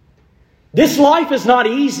 This life is not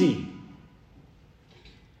easy.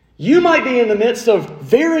 You might be in the midst of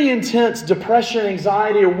very intense depression,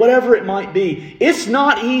 anxiety, or whatever it might be. It's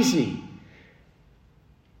not easy.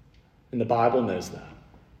 And the Bible knows that.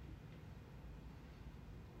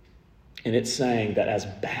 And it's saying that as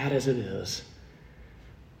bad as it is,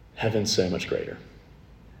 heaven's so much greater.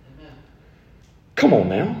 Amen. Come on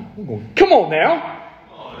now. Come on now.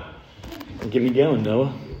 Get me going,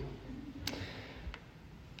 Noah.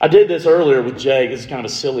 I did this earlier with Jake. This is kind of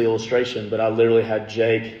a silly illustration, but I literally had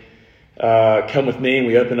Jake come with me, and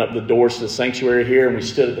we opened up the doors to the sanctuary here, and we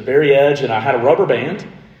stood at the very edge, and I had a rubber band.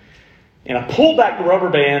 And I pulled back the rubber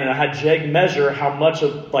band, and I had Jake measure how much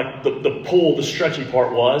of like the pull, the stretchy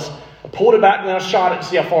part was. I pulled it back, and then I shot it to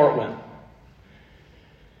see how far it went.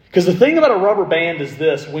 Because the thing about a rubber band is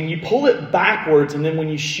this: when you pull it backwards and then when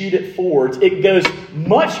you shoot it forwards, it goes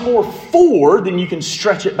much more forward than you can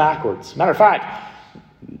stretch it backwards. Matter of fact,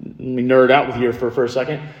 let me nerd out with you for a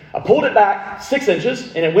second. I pulled it back 6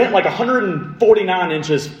 inches, and it went like 149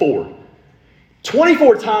 inches forward.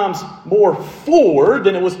 24 times more forward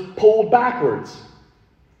than it was pulled backwards.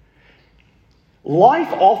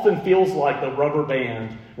 Life often feels like the rubber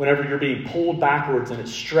band whenever you're being pulled backwards and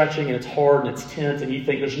it's stretching and it's hard and it's tense and you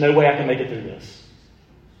think there's no way I can make it through this.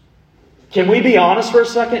 Can we be honest for a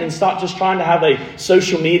second and stop just trying to have a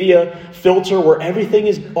social media filter where everything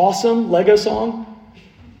is awesome, Lego song?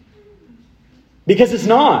 Because it's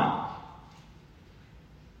not.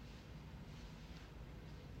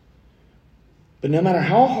 But no matter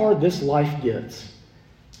how hard this life gets,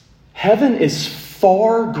 heaven is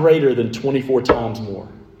far greater than 24 times more.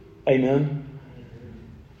 Amen?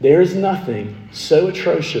 There is nothing so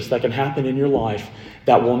atrocious that can happen in your life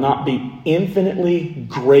that will not be infinitely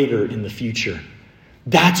greater in the future.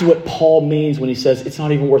 That's what Paul means when he says it's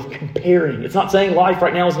not even worth comparing. It's not saying life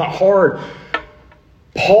right now is not hard.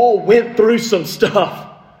 Paul went through some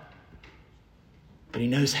stuff, but he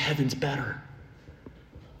knows heaven's better.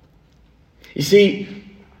 You see,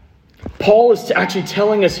 Paul is actually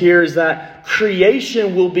telling us here is that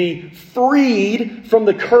creation will be freed from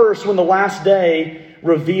the curse when the last day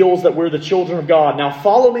reveals that we're the children of God. Now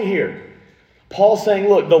follow me here. Paul's saying,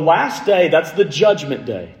 look, the last day, that's the judgment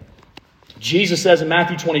day. Jesus says in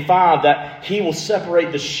Matthew 25 that he will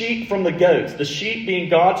separate the sheep from the goats. The sheep being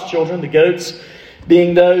God's children, the goats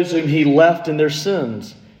being those whom he left in their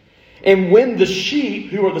sins. And when the sheep,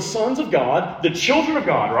 who are the sons of God, the children of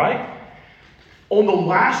God, right? On the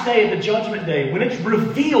last day of the judgment day, when it's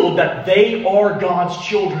revealed that they are God's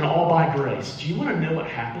children all by grace, do you want to know what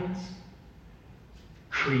happens?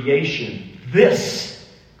 Creation, this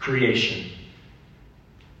creation,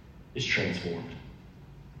 is transformed.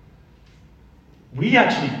 We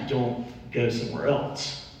actually don't go somewhere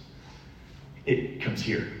else. It comes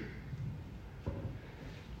here.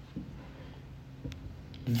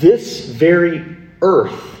 This very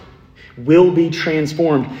earth will be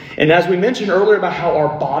transformed. And as we mentioned earlier about how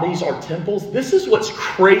our bodies are temples, this is what's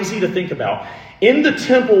crazy to think about. In the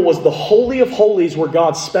temple was the Holy of Holies where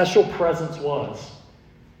God's special presence was.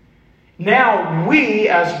 Now we,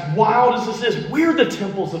 as wild as this is, we're the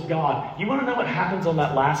temples of God. You want to know what happens on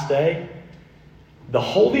that last day? The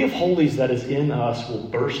Holy of Holies that is in us will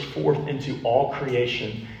burst forth into all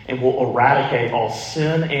creation and will eradicate all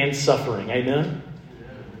sin and suffering. Amen?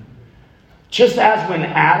 Just as when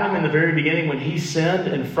Adam in the very beginning, when he sinned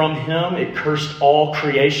and from him it cursed all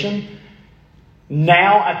creation,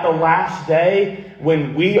 now at the last day,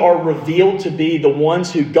 when we are revealed to be the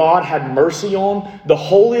ones who God had mercy on, the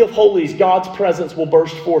Holy of Holies, God's presence, will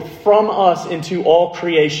burst forth from us into all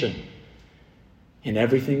creation. And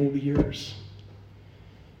everything will be yours.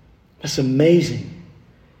 That's amazing.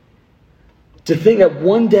 To think that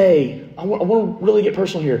one day, I want to really get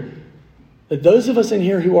personal here, that those of us in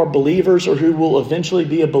here who are believers or who will eventually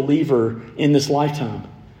be a believer in this lifetime,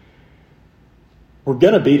 we're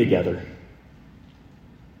going to be together.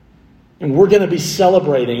 And we're going to be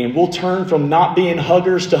celebrating, and we'll turn from not being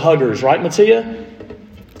huggers to huggers, right, Mattia?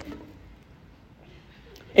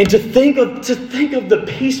 And to think of the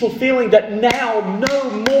peaceful feeling that now no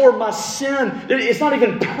more my sin, it's not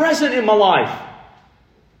even present in my life.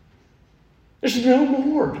 There's no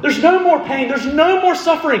more. There's no more pain. There's no more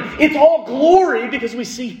suffering. It's all glory because we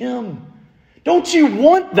see Him. Don't you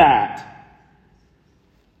want that?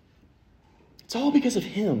 It's all because of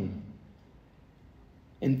Him.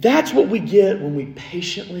 And that's what we get when we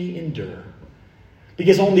patiently endure.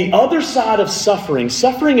 Because on the other side of suffering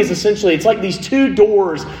is essentially, it's like these two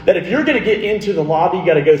doors that if you're going to get into the lobby, you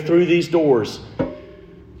got to go through these doors.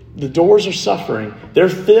 The doors are suffering. They're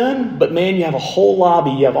thin, but man, you have a whole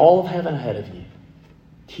lobby. You have all of heaven ahead of you.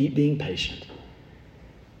 Keep being patient.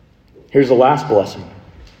 Here's the last blessing.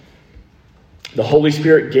 The Holy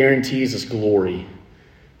Spirit guarantees us glory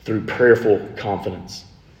through prayerful confidence.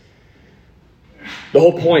 The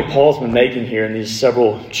whole point Paul's been making here in these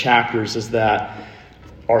several chapters is that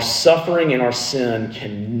our suffering and our sin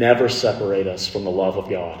can never separate us from the love of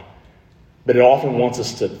God. But it often wants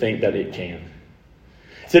us to think that it can.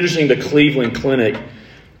 It's interesting, the Cleveland Clinic,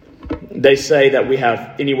 they say that we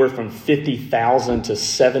have anywhere from 50,000 to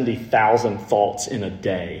 70,000 thoughts in a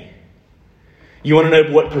day. You want to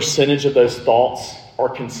know what percentage of those thoughts are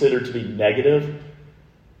considered to be negative?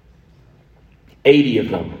 80 of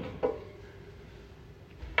them.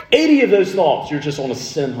 80 any of those thoughts, you're just on a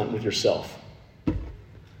sin hunt with yourself.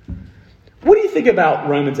 What do you think about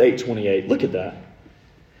Romans 8:28? Look at that.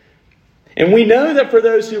 And we know that for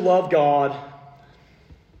those who love God,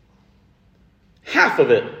 half of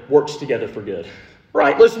it works together for good.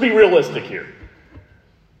 Right? Let's be realistic here.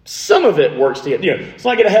 Some of it works together. Let's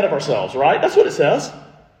not get ahead of ourselves, right? That's what it says.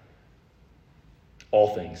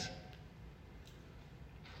 All things.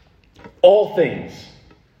 All things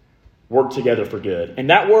work together for good. And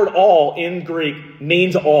that word all in Greek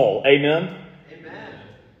means all. Amen? Amen.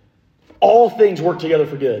 All things work together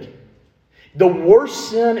for good. The worst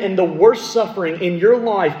sin and the worst suffering in your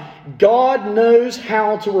life, God knows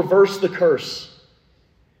how to reverse the curse.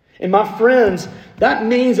 And my friends, that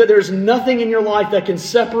means that there's nothing in your life that can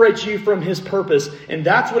separate you from His purpose. And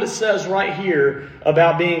that's what it says right here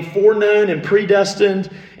about being foreknown and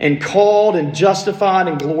predestined and called and justified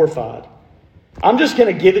and glorified. I'm just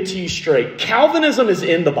going to give it to you straight. Calvinism is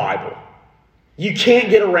in the Bible. You can't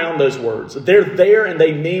get around those words. They're there and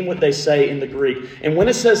they mean what they say in the Greek. And when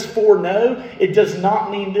it says foreknow, it does not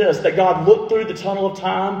mean this, that God looked through the tunnel of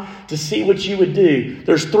time to see what you would do.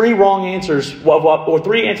 There's three wrong answers, or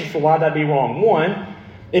three answers for why that'd be wrong. One,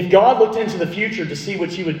 if God looked into the future to see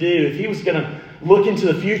what you would do, if He was going to look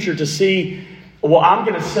into the future to see, well, I'm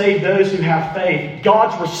going to save those who have faith,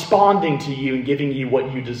 God's responding to you and giving you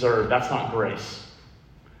what you deserve. That's not grace.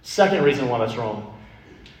 Second reason why that's wrong.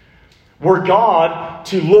 Were God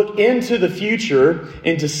to look into the future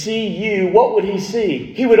and to see you, what would He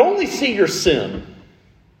see? He would only see your sin.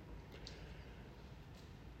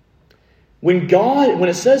 When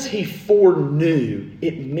it says He foreknew,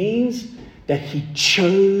 it means that He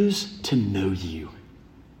chose to know you.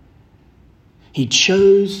 He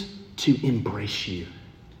chose to embrace you.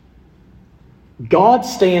 God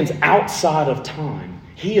stands outside of time.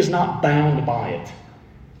 He is not bound by it.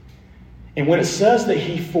 And when it says that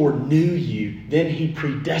He foreknew you, then He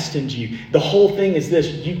predestined you. The whole thing is this: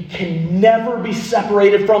 you can never be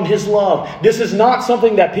separated from His love. This is not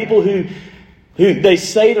something that people who they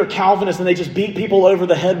say they're Calvinists and they just beat people over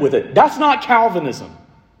the head with it. That's not Calvinism.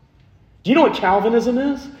 Do you know what Calvinism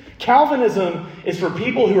is? Calvinism is for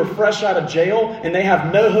people who are fresh out of jail and they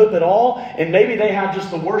have no hope at all, and maybe they have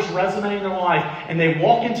just the worst resume in their life, and they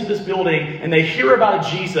walk into this building and they hear about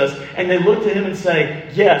a Jesus and they look to Him and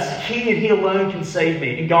say, yes, He and He alone can save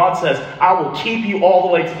me. And God says, I will keep you all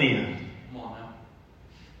the way to the end. Come on now.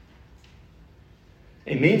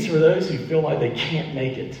 It means for those who feel like they can't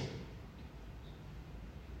make it,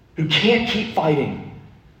 who can't keep fighting,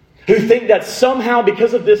 who think that somehow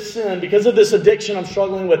because of this sin, because of this addiction I'm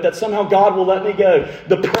struggling with, that somehow God will let me go.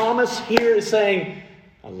 The promise here is saying,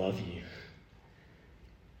 I love you.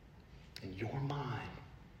 And you're mine.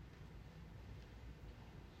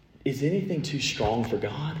 Is anything too strong for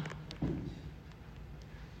God?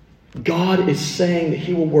 God is saying that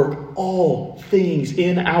He will work all things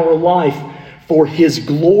in our life for His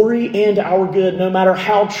glory and our good, no matter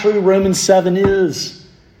how true Romans 7 is.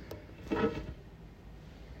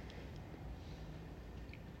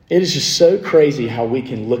 It is just so crazy how we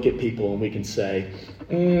can look at people and we can say,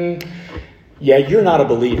 yeah, you're not a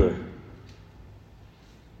believer.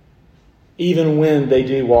 Even when they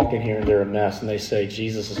do walk in here and they're a mess and they say,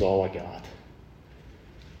 Jesus is all I got.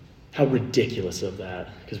 How ridiculous of that.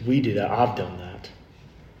 Because we do that. I've done that.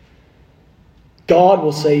 God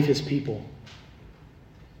will save His people.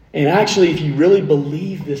 And actually, if you really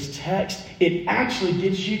believe this text, it actually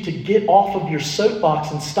gets you to get off of your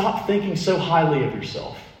soapbox and stop thinking so highly of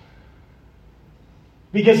yourself.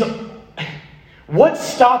 Because what's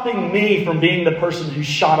stopping me from being the person who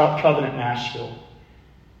shot up Covenant Nashville?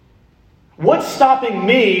 What's stopping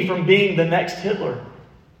me from being the next Hitler?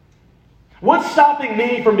 What's stopping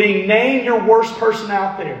me from being named your worst person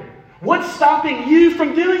out there? What's stopping you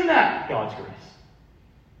from doing that? God's grace.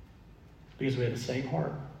 Because we have the same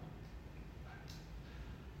heart.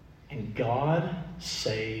 And God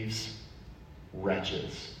saves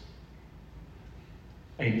wretches.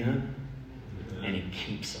 Amen? And He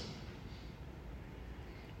keeps them.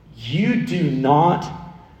 You do not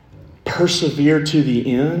persevere to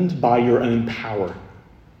the end by your own power.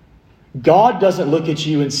 God doesn't look at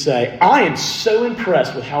you and say, I am so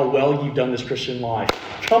impressed with how well you've done this Christian life.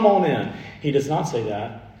 Come on in. He does not say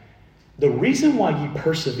that. The reason why you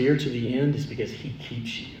persevere to the end is because He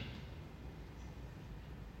keeps you.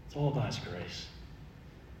 It's all by His grace.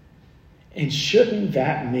 And shouldn't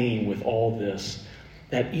that mean with all this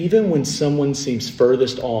that even when someone seems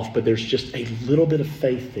furthest off, but there's just a little bit of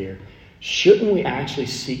faith there, shouldn't we actually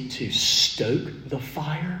seek to stoke the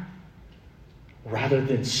fire rather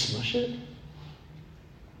than smush it?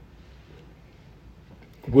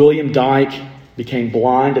 William Dyke, became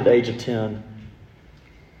blind at the age of 10.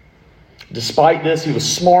 Despite this, he was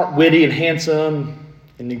smart, witty, and handsome.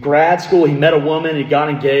 And in grad school, he met a woman, he got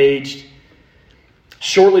engaged.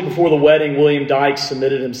 Shortly before the wedding, William Dykes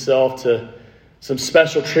submitted himself to some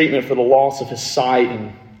special treatment for the loss of his sight,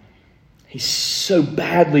 and he so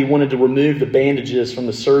badly wanted to remove the bandages from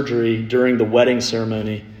the surgery during the wedding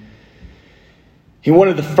ceremony. He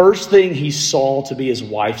wanted the first thing he saw to be his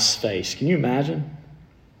wife's face. Can you imagine?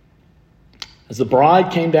 As the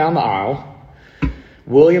bride came down the aisle,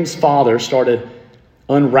 William's father started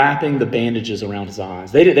unwrapping the bandages around his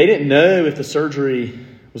eyes. They didn't know if the surgery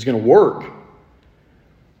was going to work.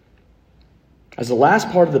 As the last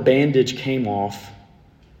part of the bandage came off,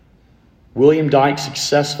 William Dyke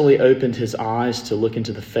successfully opened his eyes to look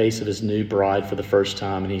into the face of his new bride for the first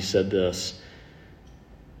time, and he said this: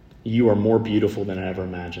 "You are more beautiful than I ever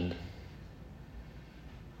imagined."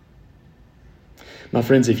 My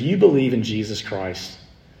friends, if you believe in Jesus Christ,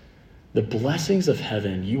 the blessings of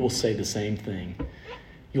heaven, you will say the same thing.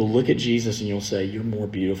 You'll look at Jesus and you'll say, "You're more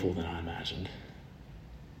beautiful than I imagined."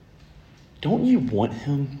 Don't you want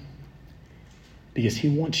him? Because he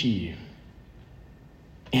wants you.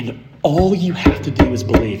 And all you have to do is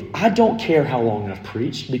believe. I don't care how long I've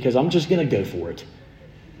preached, because I'm just going to go for it.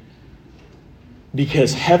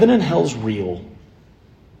 Because heaven and hell's real.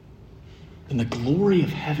 And the glory of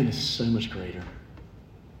heaven is so much greater.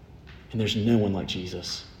 And there's no one like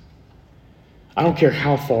Jesus. I don't care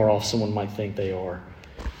how far off someone might think they are.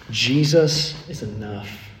 Jesus is enough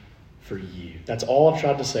for you. That's all I've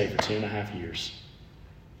tried to say for 2.5 years.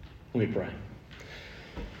 Let me pray.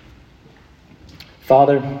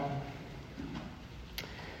 Father,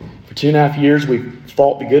 for 2.5 years we've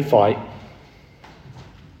fought the good fight.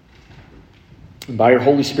 And by your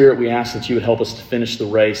Holy Spirit, we ask that you would help us to finish the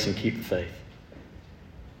race and keep the faith.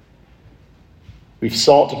 We've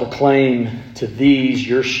sought to proclaim to these,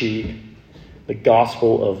 your sheep, the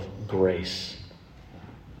gospel of grace.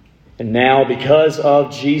 And now, because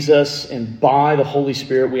of Jesus and by the Holy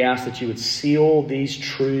Spirit, we ask that you would seal these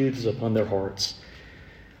truths upon their hearts,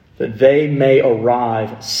 that they may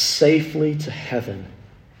arrive safely to heaven,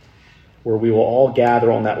 where we will all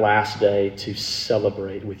gather on that last day to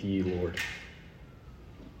celebrate with you, Lord.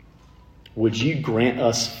 Would you grant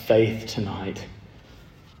us faith tonight?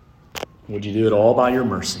 Would you do it all by your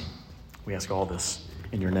mercy? We ask all this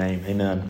in your name. Amen.